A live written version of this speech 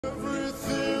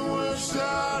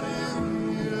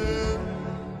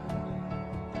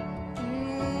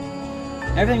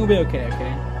Everything will be okay,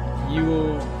 okay? You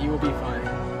will be fine.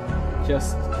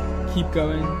 Just keep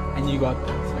going and you got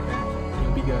this, okay?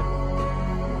 You'll be good.